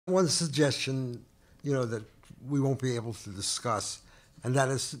One suggestion, that we won't be able to discuss, and that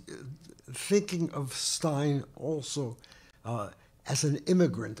is thinking of Stein also as an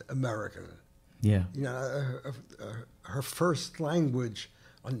immigrant American. Yeah. Her first language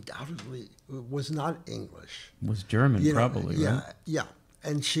undoubtedly was not English. It was German, probably, right? Yeah.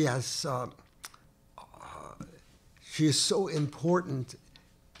 And she is so important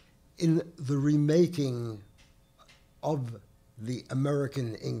in the remaking of the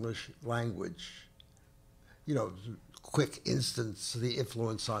American English language. Quick instance, the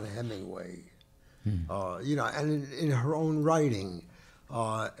influence on Hemingway. And in her own writing,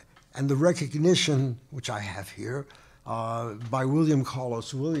 and the recognition, which I have here, by William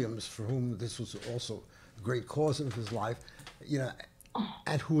Carlos Williams, for whom this was also a great cause of his life,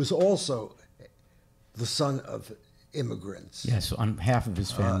 and who was also the son of immigrants. Yes, on behalf of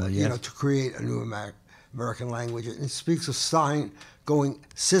his family, yes. To create a new American language. And it speaks of Stein going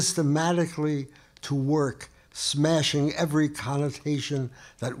systematically to work, smashing every connotation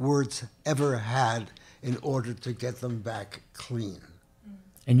that words ever had in order to get them back clean.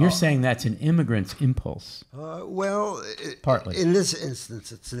 And you're saying that's an immigrant's impulse? Partly. In this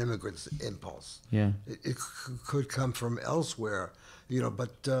instance, it's an immigrant's impulse. Yeah. It could come from elsewhere,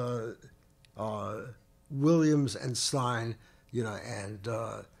 but Williams and Stein, and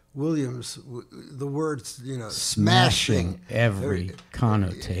Williams, the words, smashing every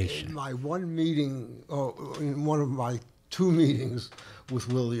connotation. In my one meeting, in one of my 2 meetings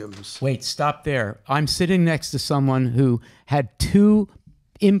with Williams. Wait, stop there. I'm sitting next to someone who had 2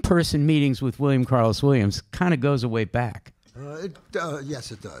 in-person meetings with William Carlos Williams. Kind of goes a way back.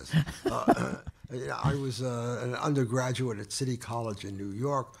 Yes, it does. I was an undergraduate at City College in New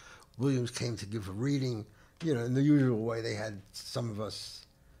York. Williams came to give a reading. In the usual way, they had some of us,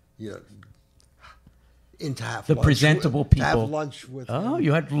 in to have the lunch presentable with, people. To have lunch with. Oh, him.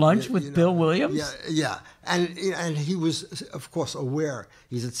 You had lunch with Bill Williams? Yeah, and he was, of course, aware.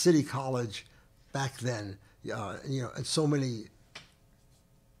 He's at City College back then. And so many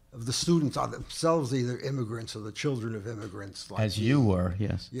of the students are themselves either immigrants or the children of immigrants. As you were,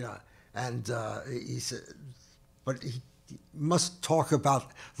 yes. And he said, but he must talk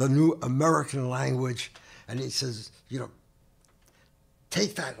about the new American language. And he says,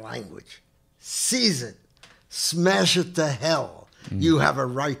 take that language, seize it, smash it to hell. You have a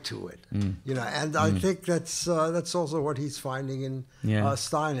right to it. And I think that's also what he's finding in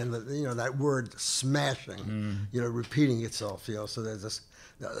Stein, and that word smashing, repeating itself. So there's this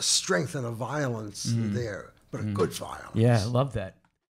strength and a violence there, but a good violence. Yeah, I love that.